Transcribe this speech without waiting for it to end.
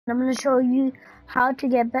I'm going to show you how to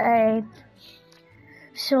get better aim.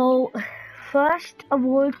 So first of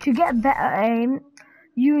all, to get better aim,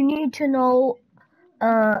 you need to know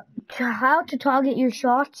how to target your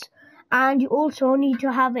shots, and you also need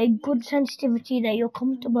to have a good sensitivity that you're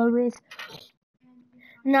comfortable with.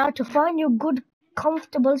 Now, to find your good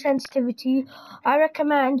comfortable sensitivity, I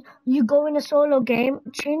recommend you go in a solo game,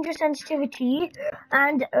 change your sensitivity,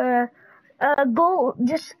 and go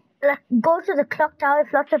to the clock tower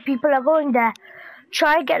if lots of people are going there.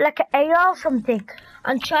 Try get like an AR or something,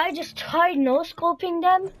 and try no scoping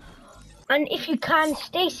them. And if you can,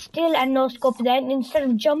 stay still and no scope them instead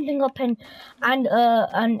of jumping up and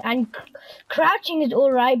crouching is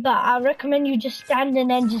alright, but I recommend you just stand and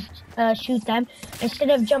then just shoot them instead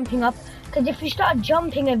of jumping up. Because if you start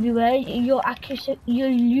jumping everywhere, you'll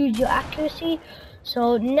lose your accuracy.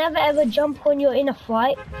 So never ever jump when you're in a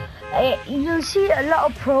fight. You'll see a lot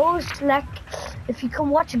of pros, like if you can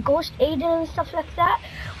watch Ghost Aiden and stuff like that,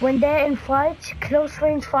 when they're in fights, close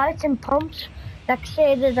range fights and pumps. Like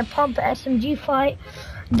say there's a pump SMG fight,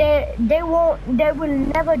 they will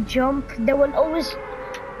never jump. They'll always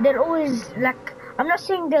like, I'm not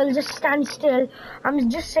saying they'll just stand still. I'm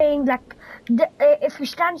just saying like if you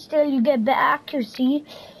stand still, you get better accuracy.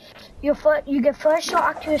 You get first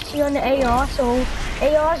shot accuracy on the AR. So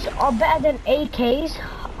ARs are better than AKs,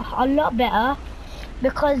 a lot better,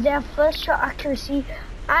 because they have first shot accuracy,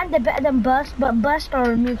 and they're better than burst. But burst are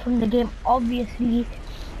removed from the game, obviously,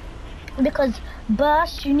 because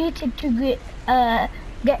burst you need to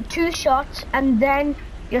get 2 shots, and then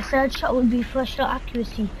your third shot will be first shot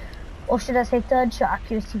accuracy, or should I say third shot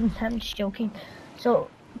accuracy. I'm just joking. So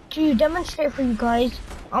to demonstrate for you guys,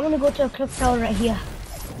 I'm gonna go to a clock tower right here.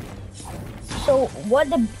 So what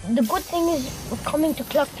the good thing is with coming to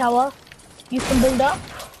clock tower, you can build up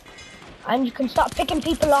and you can start picking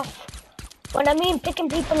people off. When I mean picking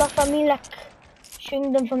people off, I mean like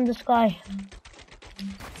shooting them from the sky.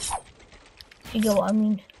 You get what I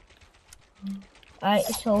mean? Alright,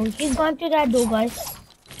 so he's gone through that door, guys.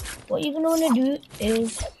 What you're gonna wanna do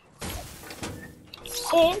is,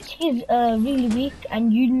 since he's really weak,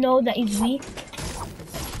 and you know that he's weak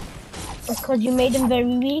because you made him very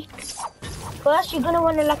weak, first you're gonna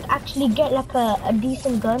wanna like actually get like a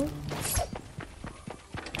decent gun.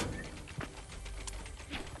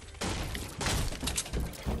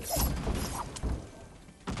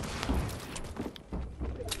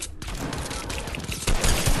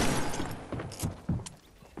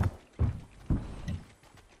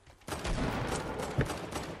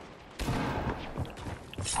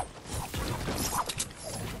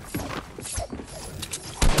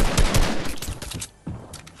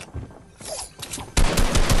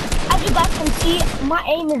 As you guys can see, my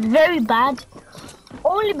aim is very bad,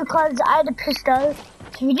 only because I had a pistol.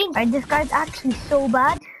 So you didn't. This guy's actually so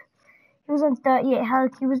bad. He was on 38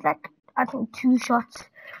 health. He was like, I think 2 shots.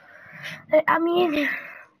 I mean,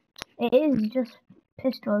 it is just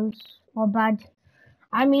pistols are bad.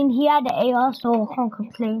 I mean, he had an AR, so I can't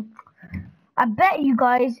complain. I bet you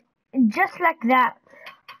guys, just like that,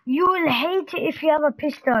 you will hate it if you have a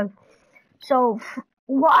pistol. So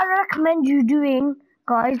what I recommend you doing,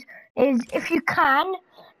 guys, is if you can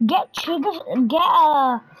get trigger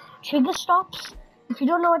stops. If you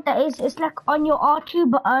don't know what that is, it's like on your R2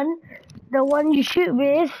 button, the one you shoot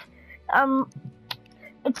with.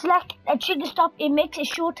 It's like a trigger stop. It makes it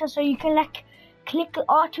shorter, so you can like click the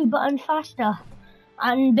R2 button faster,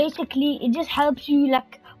 and basically it just helps you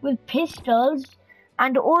like with pistols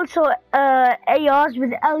and also ARs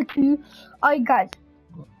with L2. Alright guys,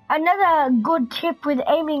 another good tip with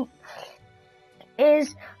aiming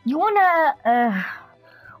is you wanna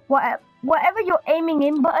whatever your aiming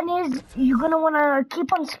in button is, you're gonna wanna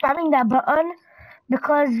keep on spamming that button,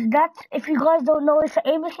 because that's, if you guys don't know, if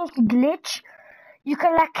aim assist glitch, you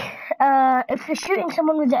can like if you're shooting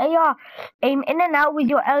someone with the AR, aim in and out with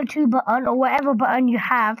your L2 button or whatever button you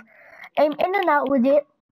have, aim in and out with it,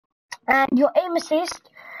 and your aim assist,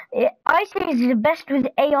 I say, is the best with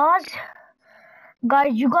ARs.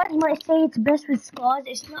 Guys, you guys might say it's best with scars.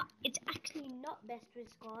 It's not. It's actually not best with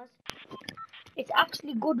scars. It's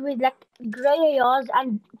actually good with like grey ARs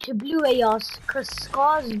and to blue ARs, because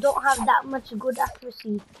scars don't have that much good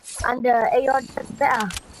accuracy, and AR does better.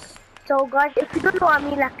 So guys, if you don't know what I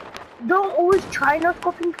mean, like, don't always try no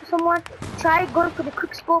scoping for someone. Try going for the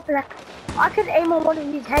quick scope. Like, I could aim on one of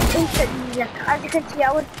his heads instantly. Like, as you can see,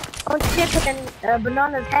 I was quicker than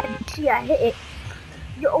Banana's head. You see, I hit it.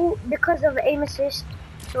 Because of aim assist.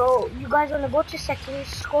 So you guys wanna go to settings,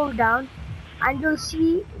 scroll down, and you'll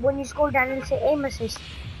see when you scroll down it'll say aim assist.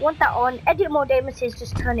 Want that on? Edit mode aim assist,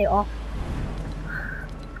 just turn it off.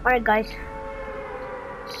 Alright guys.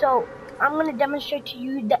 So I'm gonna demonstrate to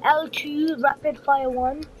you the L2 rapid fire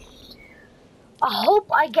one. I hope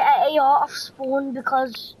I get an AR off spawn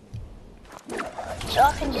because so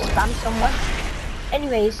I can just spam someone.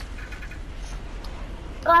 Anyways,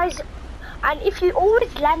 guys, and if you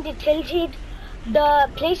always land it tilted, the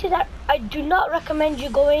places that I do not recommend you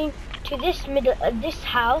going to this middle, this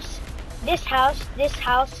house, those sides.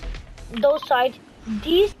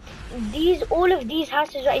 All of these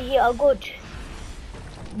houses right here are good.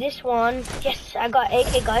 This one, yes, I got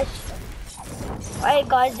AK, guys. Alright,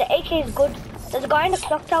 guys, the AK is good. There's a guy in the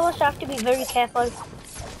clock tower, so I have to be very careful.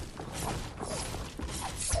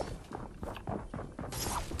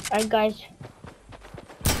 Alright, guys.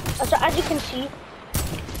 So as you can see,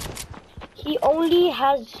 he only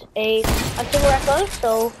has a assault rifle,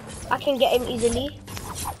 so I can get him easily.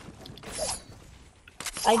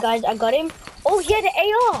 Alright, guys, I got him. Oh, he had an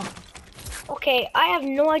AR. Okay, I have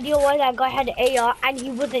no idea why that guy had an AR and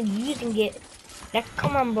he wasn't using it. Like,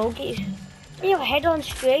 come on, bro, get your head on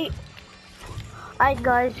straight. Alright,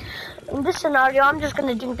 guys, in this scenario, I'm just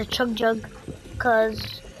gonna drink the chug jug,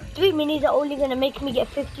 cause 3 minis are only gonna make me get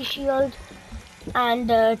 50 shield, and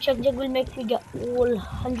chug jug will make me get all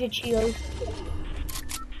 100 shield.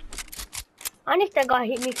 And if that guy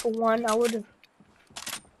hit me for 1, I would have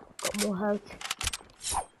got more health.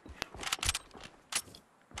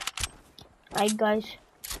 Alright, guys,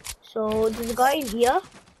 so there's a guy in here.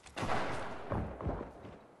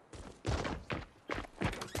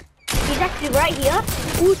 He's actually right here.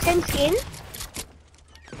 Ooh, 10 skin.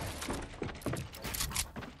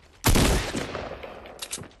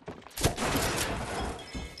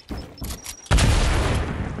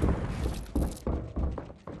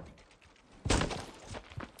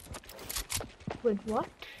 Wait, what?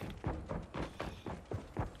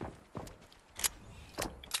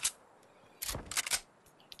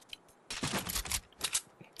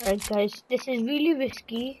 Alright, guys, this is really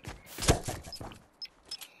risky.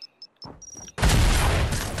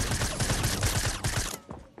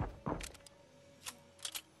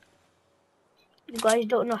 You guys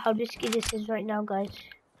don't know how risky this is right now, guys.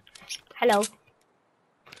 Hello.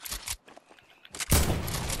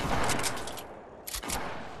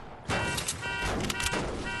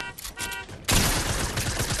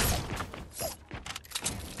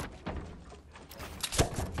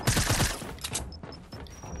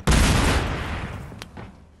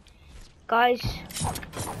 Guys,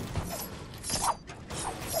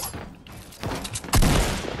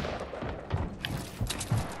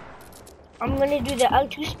 I'm gonna do the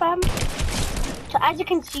L2 spam. So as you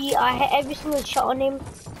can see, I hit every single shot on him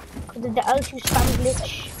because of the L2 spam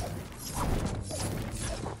glitch.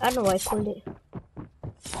 I don't know why I called it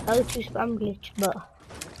L2 spam glitch, but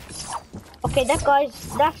okay, that guys,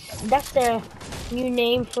 that's the new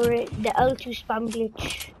name for it, the L2 spam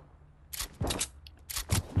glitch.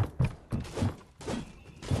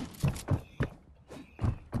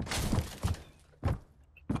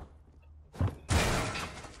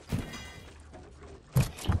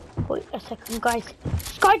 Wait a second, guys.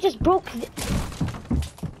 This guy just broke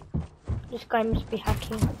This guy must be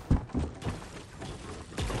hacking.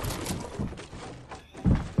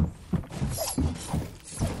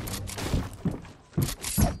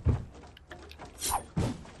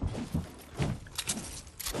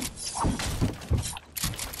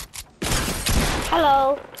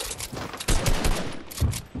 Hello.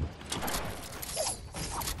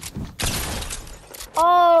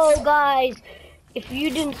 Oh, guys. If you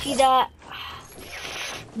didn't see that,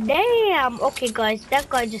 damn. Okay, guys, that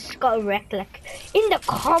guy just got wrecked. Like in the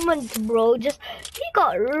comments, bro. He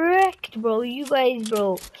got wrecked, bro. You guys,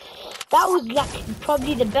 bro. That was like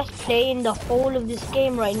probably the best play in the whole of this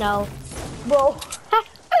game right now, bro.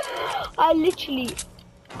 I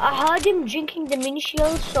heard him drinking the mini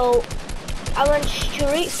shield, so I went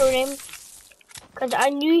straight for him, cause I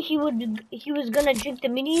knew he was gonna drink the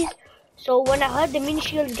minis. So when I heard the mini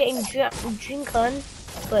shield getting drunk,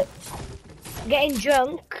 bro,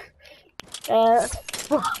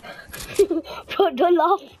 don't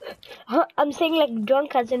laugh. I'm saying like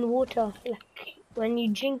drunk as in water, like when you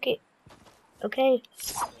drink it. Okay.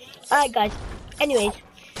 Alright, guys. Anyways,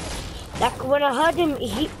 like when I heard him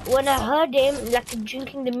like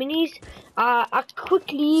drinking the minis, I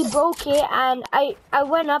quickly broke it and I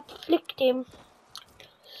went up, flicked him.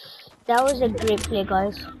 That was a great play,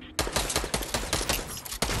 guys.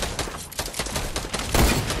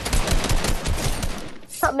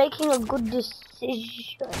 Not making a good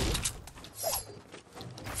decision.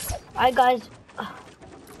 Alright, guys.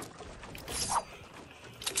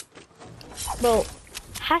 Bro,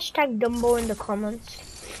 hashtag Dumbo in the comments.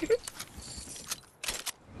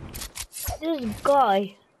 This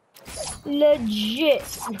guy.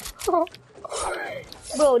 Legit.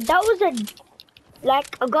 Bro, that was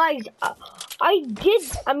guys,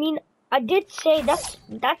 I did say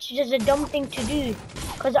that's just a dumb thing to do.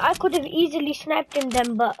 Cause I could have easily sniped him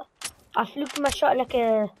then, but I fluked my shot like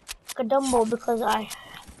a Dumbo because I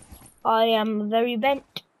am very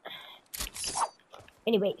bent.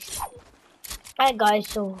 Anyways. Alright guys,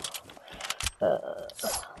 so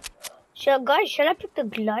shall I pick the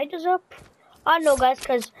gliders up? I don't know guys,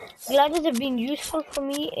 cause gliders have been useful for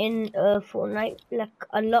me in Fortnite like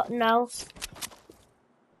a lot now.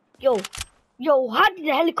 Yo, how did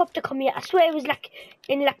the helicopter come here? I swear it was like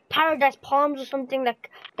in like Paradise Palms or something.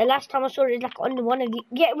 Like the last time I saw it, like on one of the,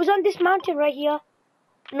 yeah, it was on this mountain right here.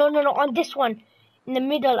 No, on this one, in the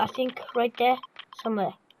middle, I think, right there,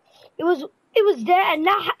 somewhere. It was there, and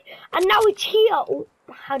now it's here. Oh,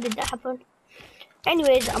 how did that happen?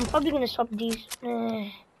 Anyways, I'm probably gonna swap these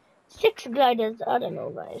 6 gliders. I don't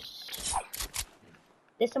know, guys.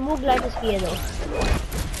 There's some more gliders here though.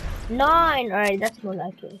 9. Alright, that's more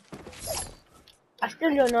likely. I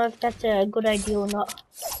still don't know if that's a good idea or not.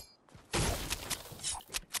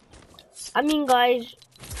 I mean, guys,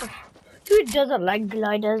 who doesn't like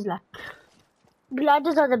gliders? Like,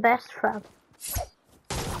 gliders are the best, fam.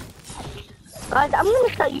 Guys, I'm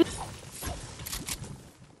gonna start using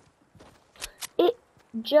it.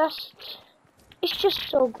 It's just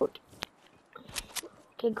so good.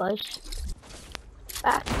 Okay, guys.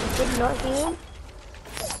 Back. Did not hear.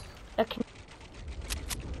 Okay.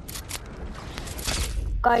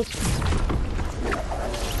 Guys,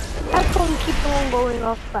 headphone keep on going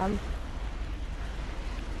off, fam.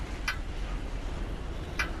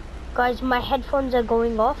 Guys, my headphones are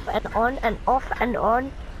going off and on and off and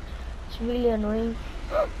on. It's really annoying.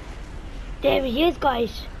 There he is,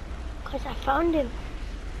 guys. Guys, I found him.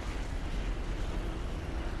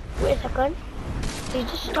 Wait a second. He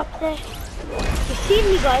just stopped there. You see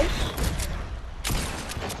me, guys?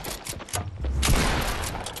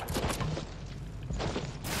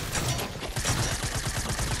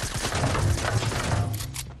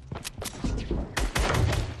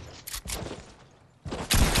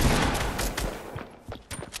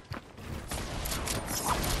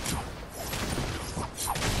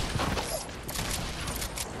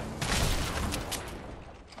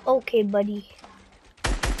 Okay, buddy.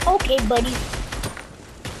 Okay, buddy.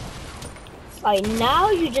 Alright, now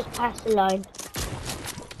you just passed the line.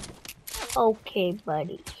 Okay,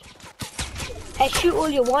 buddy. Hey, shoot all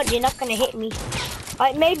you want, you're not gonna hit me.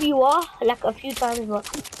 Alright, maybe you are, like a few times, but...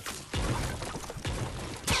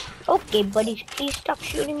 Okay, buddy, please stop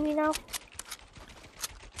shooting me now.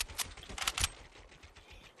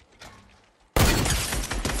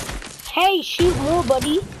 Hey, shoot more,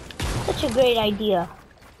 buddy. Such a great idea.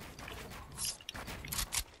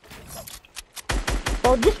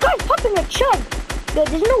 Oh, this guy's popping a chug. Yo,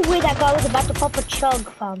 there's no way that guy was about to pop a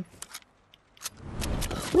chug, fam.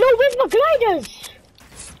 No, where's my gliders?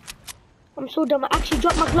 I'm so dumb. I actually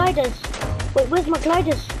dropped my gliders. Wait, where's my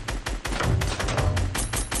gliders?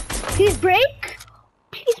 Please break.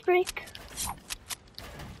 Please break.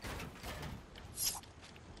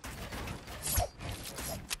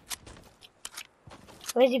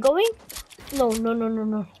 Where's he going? No.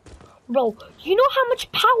 Bro, you know how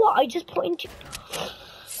much power I just put into...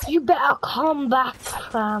 You better come back,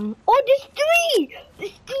 fam. Oh, there's 3!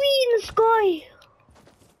 There's 3 in the sky.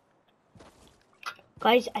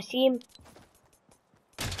 Guys, I see him.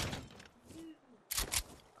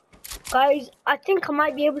 Guys, I think I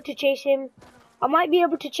might be able to chase him. I might be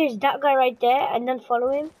able to chase that guy right there and then follow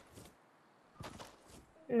him.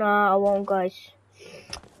 Nah, I won't, guys.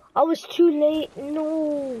 I was too late.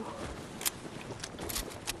 No.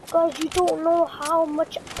 Guys, you don't know how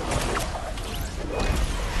much...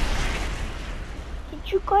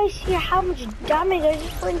 Did you guys hear how much damage I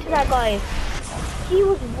just put into that guy? He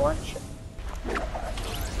was watching.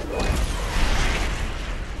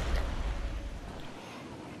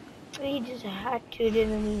 He just had to,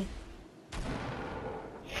 didn't he?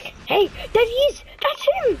 Hey, there he is! That's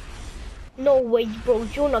him! No way, bro,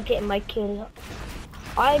 you're not getting my kill.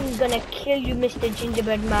 I'm gonna kill you, Mr.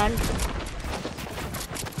 Gingerbread Man.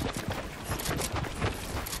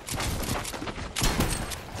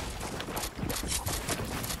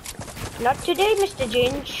 Not today, Mr.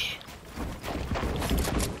 Ginge.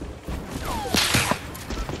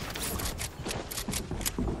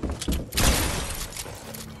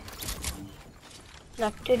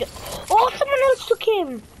 Not today. Oh, someone else took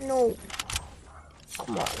him. No.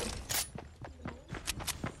 Come on.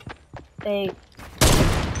 Hey.